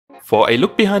For a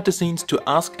look behind the scenes, to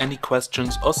ask any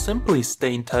questions or simply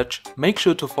stay in touch, make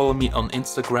sure to follow me on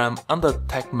Instagram under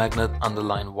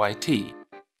techmagnet_YT.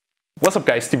 What's up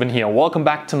guys, Steven here, welcome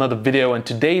back to another video, and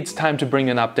today it's time to bring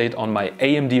an update on my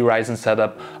AMD Ryzen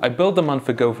setup I built a month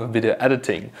ago for video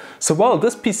editing. So while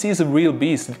this PC is a real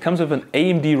beast, it comes with an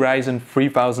AMD Ryzen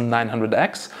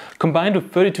 3900X combined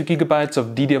with 32GB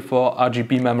of DDR4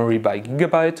 RGB memory by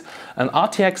Gigabyte, an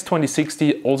RTX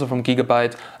 2060 also from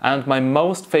Gigabyte, and my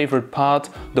most favorite part,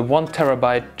 the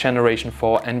 1TB Generation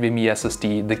 4 NVMe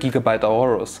SSD, the Gigabyte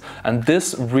Aorus, and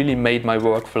this really made my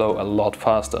workflow a lot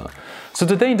faster. So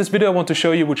today in this video I want to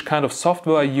show you which kind of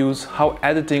software I use, how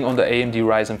editing on the AMD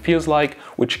Ryzen feels like,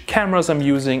 which cameras I'm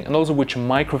using, and also which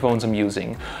microphones I'm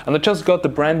using. And I just got the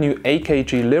brand new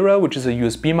AKG Lyra, which is a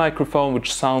USB microphone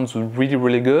which sounds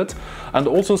really good, and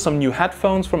also some new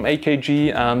headphones from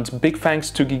AKG, and big thanks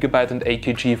to Gigabyte and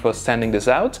AKG for sending this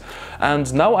out.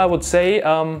 And now I would say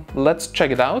let's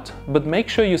check it out, but make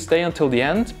sure you stay until the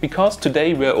end, because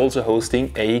today we're also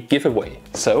hosting a giveaway.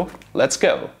 So let's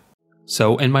go!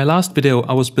 So in my last video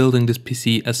I was building this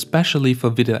PC especially for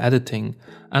video editing,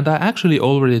 and I actually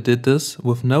already did this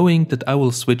with knowing that I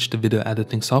will switch the video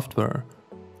editing software.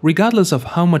 Regardless of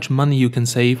how much money you can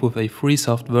save with a free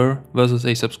software versus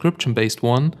a subscription based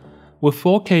one, with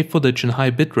 4K footage in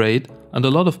high bitrate and a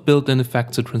lot of built-in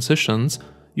effects and transitions,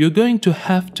 you're going to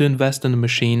have to invest in a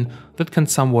machine that can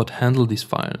somewhat handle these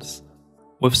files.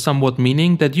 With somewhat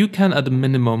meaning that you can at a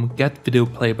minimum get video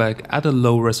playback at a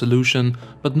low resolution,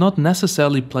 but not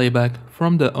necessarily playback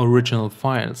from the original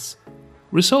files.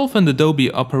 Resolve and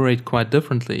Adobe operate quite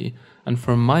differently, and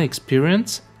from my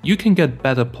experience, you can get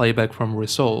better playback from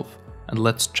Resolve, and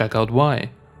let's check out why.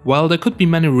 While there could be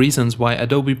many reasons why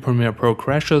Adobe Premiere Pro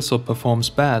crashes or performs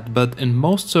bad, but in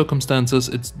most circumstances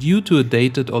it's due to a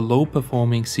dated or low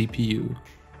performing CPU.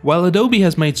 While Adobe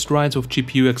has made strides with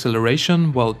GPU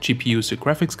acceleration, while GPU is a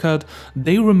graphics card,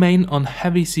 they remain on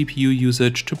heavy CPU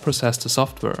usage to process the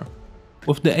software.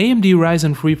 With the AMD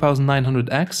Ryzen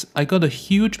 3900X, I got a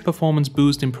huge performance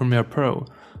boost in Premiere Pro,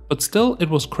 but still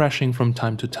it was crashing from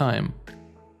time to time.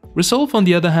 Resolve on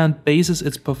the other hand bases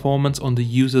its performance on the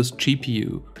user's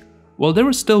GPU. While there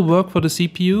is still work for the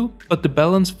CPU, but the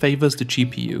balance favors the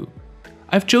GPU.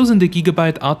 I've chosen the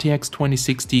Gigabyte RTX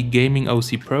 2060 Gaming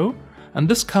OC Pro, and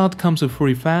this card comes with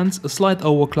 3 fans, a slight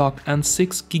overclock and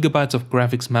 6GB of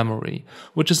graphics memory,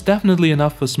 which is definitely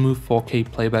enough for smooth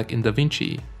 4K playback in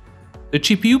Davinci. The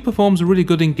GPU performs really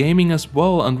good in gaming as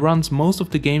well and runs most of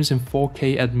the games in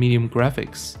 4K at medium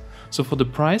graphics. So for the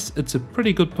price, it's a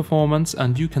pretty good performance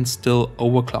and you can still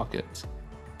overclock it.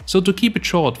 So to keep it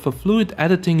short, for fluid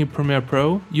editing in Premiere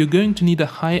Pro, you're going to need a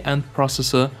high-end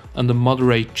processor and a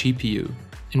moderate GPU.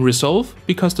 In Resolve,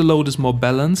 because the load is more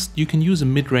balanced, you can use a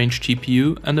mid-range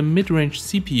GPU and a mid-range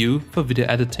CPU for video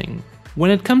editing.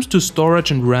 When it comes to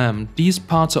storage and RAM, these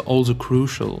parts are also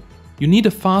crucial. You need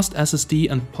a fast SSD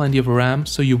and plenty of RAM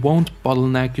so you won't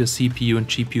bottleneck your CPU and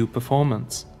GPU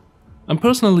performance. I'm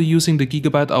personally using the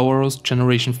Gigabyte Aorus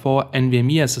Generation 4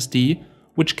 NVMe SSD,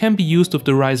 which can be used with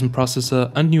the Ryzen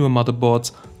processor and newer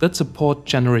motherboards that support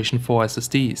Generation 4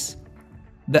 SSDs.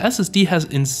 The SSD has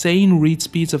insane read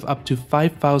speeds of up to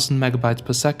 5000 MB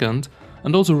per second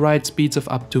and also write speeds of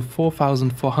up to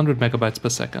 4400 MB per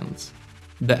second.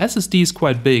 The SSD is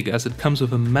quite big as it comes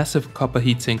with a massive copper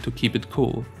heatsink to keep it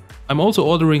cool. I'm also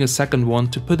ordering a second one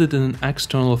to put it in an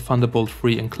external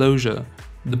Thunderbolt-free enclosure.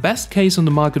 The best case on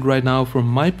the market right now from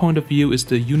my point of view is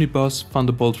the Unibus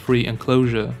Thunderbolt-free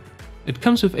enclosure. It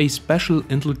comes with a special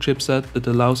Intel chipset that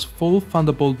allows full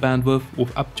Thunderbolt bandwidth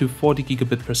with up to 40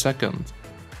 GB per second.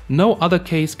 No other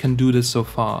case can do this so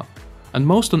far, and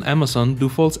most on Amazon do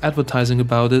false advertising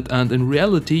about it, and in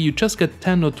reality you just get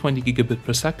 10 or 20 GB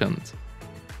per second.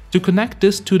 To connect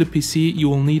this to the PC you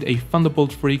will need a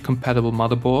Thunderbolt-free compatible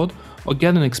motherboard or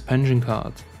get an expansion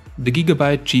card. The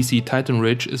Gigabyte GC Titan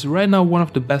Ridge is right now one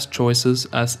of the best choices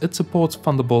as it supports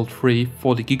Thunderbolt-free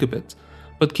 40 GB,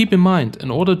 but keep in mind, in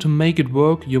order to make it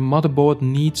work your motherboard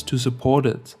needs to support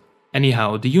it.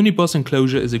 Anyhow, the Unibus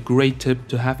enclosure is a great tip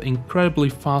to have incredibly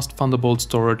fast Thunderbolt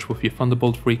storage with your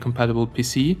Thunderbolt-free compatible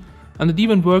PC, and it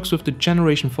even works with the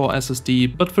Generation 4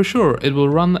 SSD, but for sure it will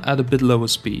run at a bit lower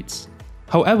speeds.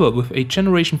 However, with a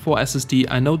Generation 4 SSD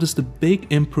I noticed a big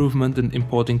improvement in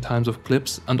importing times of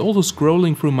clips, and also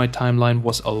scrolling through my timeline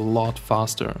was a lot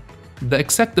faster. The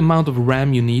exact amount of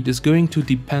RAM you need is going to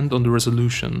depend on the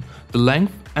resolution, the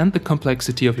length and the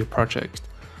complexity of your project.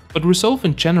 But Resolve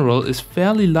in general is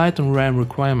fairly light on RAM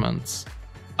requirements.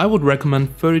 I would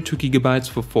recommend 32GB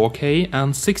for 4K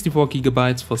and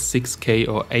 64GB for 6K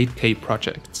or 8K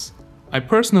projects. I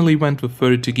personally went with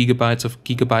 32GB of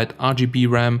RGB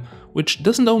RAM, which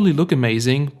doesn't only look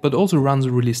amazing, but also runs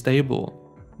really stable.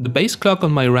 The base clock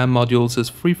on my RAM modules is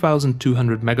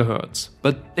 3200 MHz,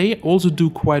 but they also do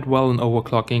quite well in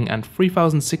overclocking, and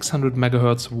 3600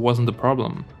 MHz wasn't a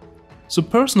problem. So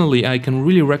personally I can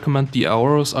really recommend the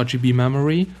Aorus RGB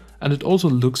memory, and it also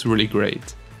looks really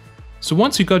great. So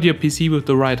once you got your PC with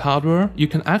the right hardware, you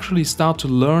can actually start to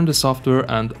learn the software,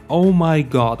 and oh my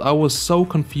god, I was so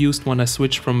confused when I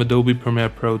switched from Adobe Premiere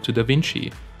Pro to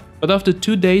Davinci. But after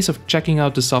 2 days of checking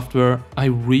out the software, I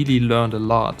really learned a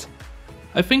lot.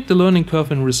 I think the learning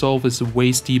curve in Resolve is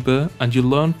way steeper, and you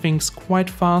learn things quite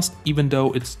fast even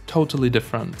though it's totally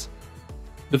different.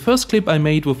 The first clip I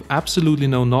made with absolutely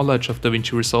no knowledge of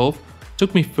Davinci Resolve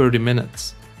took me 30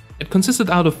 minutes. It consisted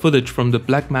out of footage from the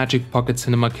Blackmagic Pocket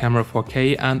Cinema Camera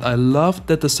 4K, and I loved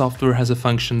that the software has a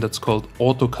function that's called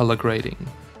auto color grading.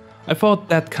 I thought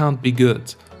that can't be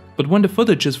good, but when the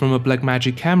footage is from a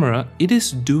Blackmagic camera, it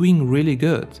is doing really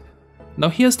good. Now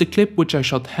here's the clip which I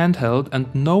shot handheld and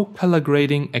no color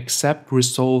grading except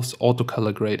Resolve's auto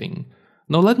color grading.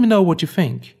 Now let me know what you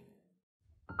think.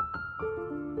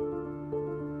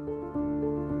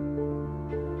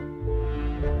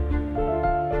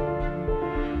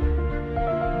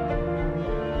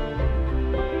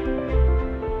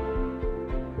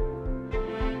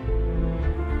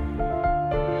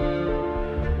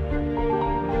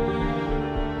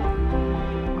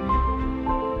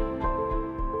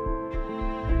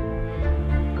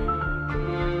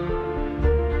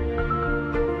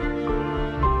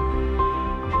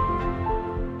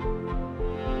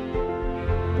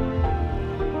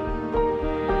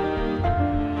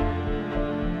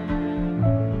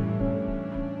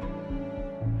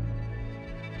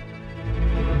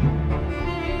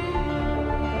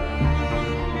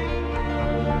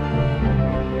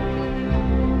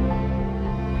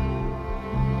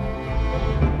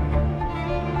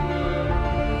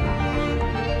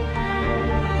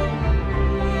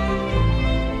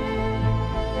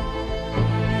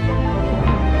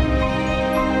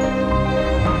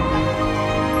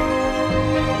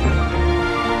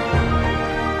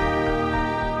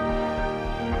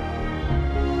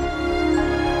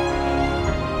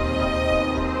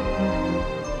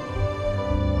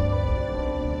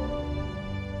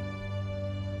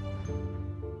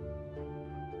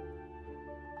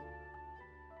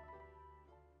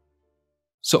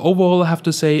 So overall I have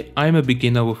to say I'm a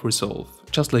beginner with Resolve,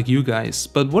 just like you guys,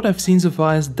 but what I've seen so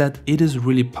far is that it is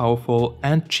really powerful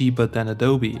and cheaper than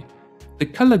Adobe. The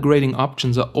color grading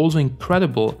options are also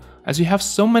incredible, as you have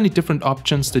so many different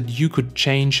options that you could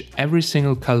change every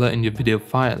single color in your video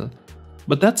file.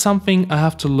 But that's something I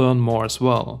have to learn more as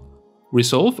well.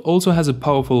 Resolve also has a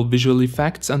powerful visual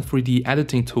effects and 3D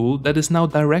editing tool that is now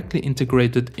directly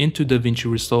integrated into Davinci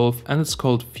Resolve, and it's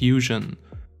called Fusion.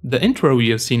 The intro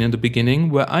you have seen in the beginning,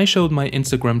 where I showed my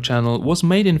Instagram channel, was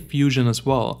made in Fusion as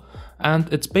well,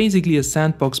 and it's basically a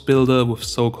sandbox builder with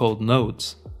so-called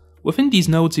nodes. Within these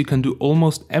nodes you can do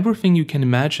almost everything you can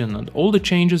imagine, and all the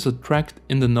changes are tracked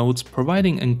in the nodes,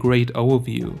 providing a great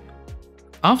overview.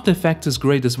 After Effects is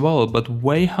great as well, but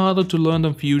way harder to learn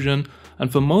than Fusion,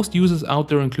 and for most users out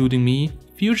there including me,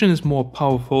 Fusion is more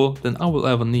powerful than I will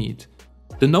ever need.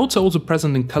 The nodes are also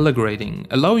present in color grading,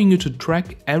 allowing you to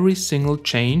track every single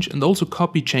change and also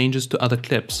copy changes to other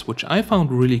clips, which I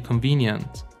found really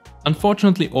convenient.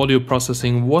 Unfortunately, audio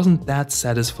processing wasn't that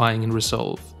satisfying in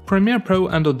Resolve. Premiere Pro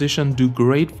and Audition do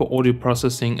great for audio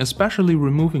processing, especially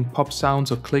removing pop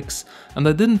sounds or clicks, and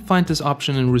I didn't find this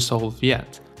option in Resolve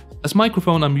yet. As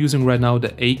microphone I'm using right now the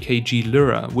AKG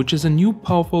Lyra, which is a new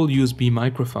powerful USB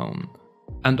microphone.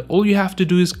 And all you have to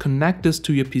do is connect this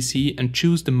to your PC and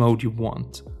choose the mode you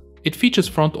want. It features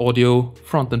front audio,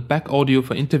 front and back audio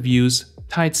for interviews,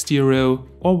 tight stereo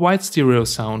or wide stereo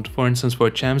sound, for instance for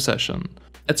a jam session.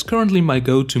 It's currently my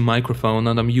go-to microphone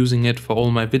and I'm using it for all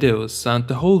my videos, and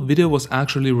the whole video was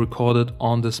actually recorded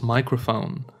on this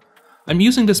microphone. I'm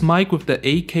using this mic with the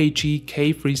AKG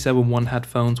K371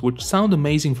 headphones, which sound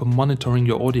amazing for monitoring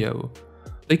your audio.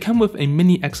 They come with a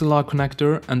mini XLR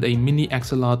connector and a mini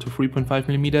XLR to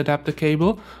 3.5mm adapter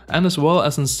cable, and as well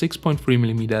as a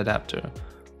 6.3mm adapter.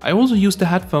 I also use the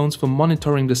headphones for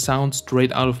monitoring the sound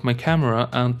straight out of my camera,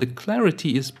 and the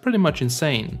clarity is pretty much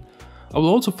insane. I will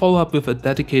also follow up with a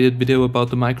dedicated video about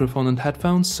the microphone and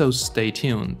headphones, so stay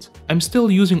tuned. I'm still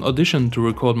using Audition to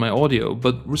record my audio,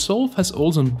 but Resolve has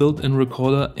also a built-in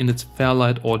recorder in its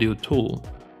Fairlight audio tool.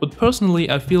 But personally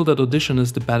I feel that Audition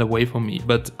is the better way for me,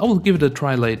 but I will give it a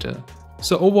try later.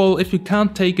 So overall, if you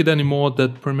can't take it anymore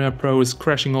that Premiere Pro is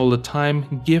crashing all the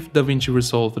time, give Davinci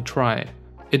Resolve a try.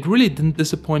 It really didn't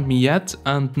disappoint me yet,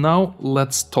 and now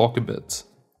let's talk a bit.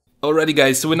 Alrighty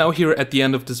guys, so we're now here at the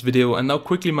end of this video, and now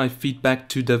quickly my feedback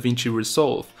to Davinci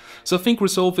Resolve. So I think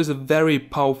Resolve is a very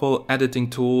powerful editing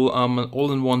tool, an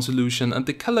all-in-one solution, and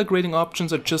the color grading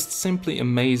options are just simply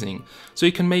amazing. So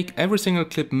you can make every single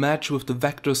clip match with the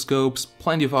vector scopes,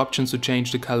 plenty of options to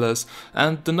change the colors,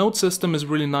 and the node system is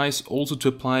really nice also to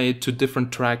apply it to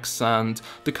different tracks, and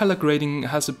the color grading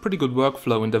has a pretty good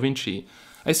workflow in Davinci.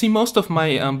 I see most of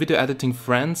my video editing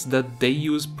friends that they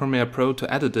use Premiere Pro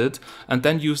to edit it and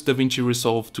then use Davinci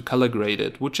Resolve to color grade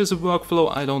it, which is a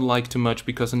workflow I don't like too much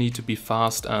because I need to be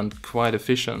fast and quite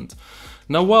efficient.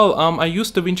 Now, well, I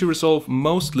use Davinci Resolve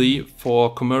mostly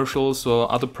for commercials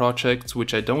or other projects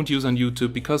which I don't use on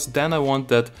YouTube, because then I want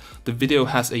that the video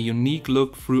has a unique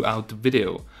look throughout the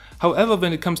video. However,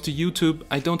 when it comes to YouTube,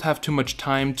 I don't have too much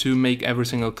time to make every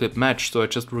single clip match, so I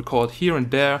just record here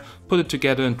and there, put it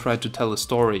together and try to tell a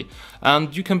story.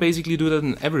 And you can basically do that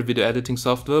in every video editing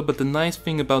software, but the nice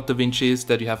thing about Davinci is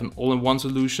that you have an all-in-one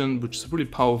solution, which is really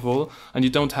powerful, and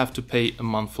you don't have to pay a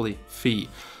monthly fee.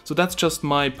 So that's just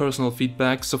my personal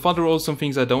feedback. So far there are also some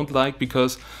things I don't like,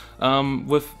 because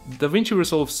with Davinci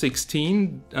Resolve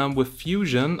 16, with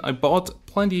Fusion, I bought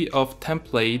plenty of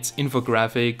templates,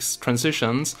 infographics,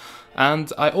 transitions,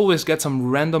 and I always get some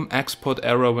random export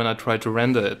error when I try to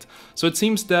render it. So it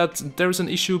seems that there's an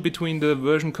issue between the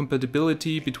version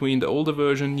compatibility, between the older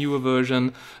version, newer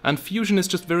version, and Fusion is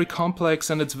just very complex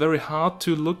and it's very hard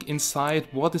to look inside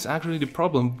what is actually the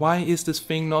problem. Why is this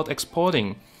thing not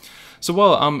exporting? So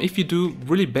well, if you do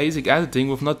really basic editing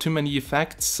with not too many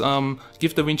effects,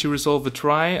 give Davinci Resolve a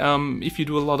try. If you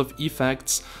do a lot of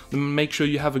effects, then make sure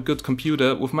you have a good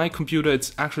computer. With my computer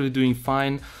it's actually doing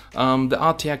fine. The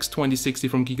RTX 2060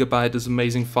 from Gigabyte is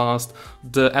amazing fast,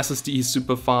 the SSD is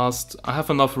super fast, I have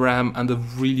enough RAM and a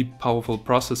really powerful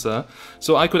processor.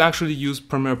 So I could actually use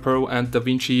Premiere Pro and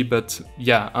Davinci, but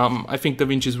yeah, I think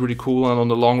Davinci is really cool, and on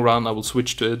the long run I will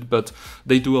switch to it, but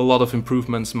they do a lot of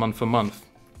improvements month for month.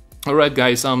 Alright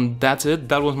guys, that's it.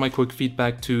 That was my quick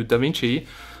feedback to Davinci,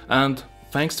 and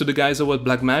thanks to the guys over at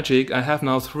Blackmagic, I have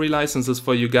now 3 licenses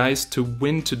for you guys to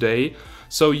win today.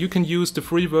 So you can use the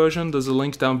free version, there's a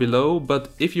link down below, but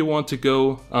if you want to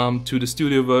go to the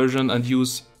studio version and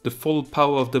use the full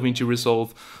power of Davinci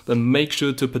Resolve, then make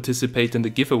sure to participate in the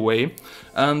giveaway.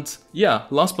 And yeah,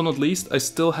 last but not least, I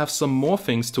still have some more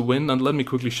things to win, and let me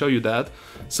quickly show you that.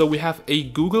 So we have a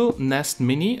Google Nest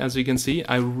Mini, as you can see.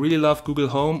 I really love Google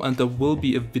Home, and there will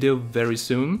be a video very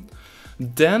soon.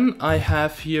 Then I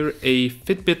have here a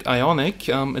Fitbit Ionic.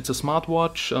 It's a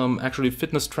smartwatch, actually a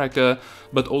fitness tracker,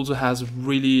 but also has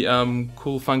really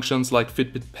cool functions like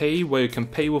Fitbit Pay, where you can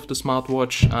pay with the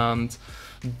smartwatch. And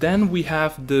then we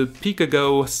have the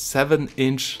Picago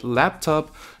 7-inch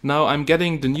laptop. Now I'm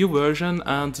getting the new version,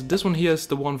 and this one here is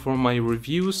the one from my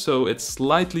review, so it's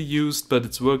slightly used but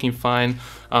it's working fine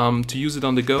to use it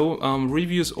on the go.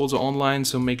 Reviews also online,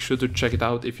 so make sure to check it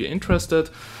out if you're interested.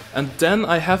 And then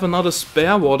I have another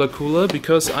spare water cooler,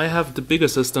 because I have the bigger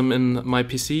system in my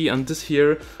PC, and this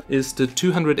here is the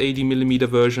 280mm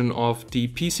version of the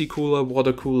PC cooler,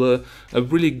 water cooler. A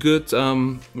really good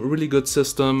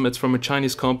system. It's from a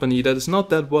Chinese company that is not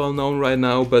that well known right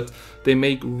now, but they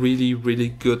make really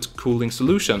good cooling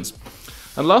solutions.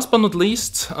 And last but not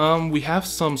least, we have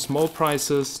some small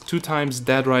prizes, 2x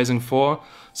Dead Rising 4.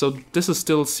 So this is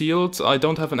still sealed. I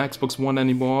don't have an Xbox One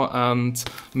anymore, and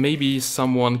maybe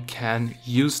someone can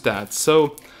use that.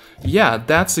 So yeah,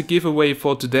 that's the giveaway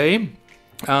for today.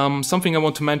 Something I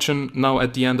want to mention now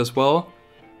at the end as well.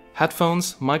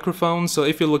 Headphones, microphones. So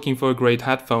if you're looking for a great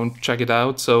headphone, check it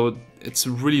out. So it's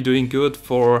really doing good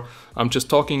for just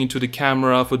talking into the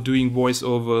camera, for doing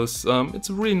voiceovers. It's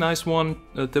a really nice one.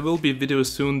 There will be a video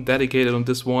soon dedicated on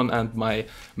this one and my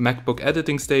MacBook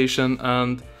editing station.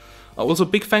 And also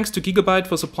big thanks to Gigabyte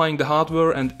for supplying the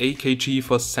hardware and AKG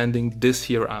for sending this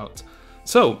here out.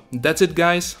 So that's it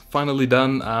guys, finally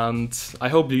done, and I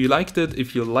hope you liked it.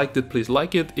 If you liked it, please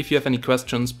like it. If you have any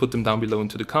questions, put them down below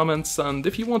into the comments, and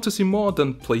if you want to see more,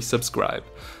 then please subscribe.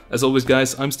 As always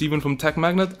guys, I'm Steven from Tech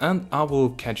Magnet, and I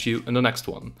will catch you in the next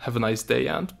one. Have a nice day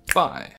and bye!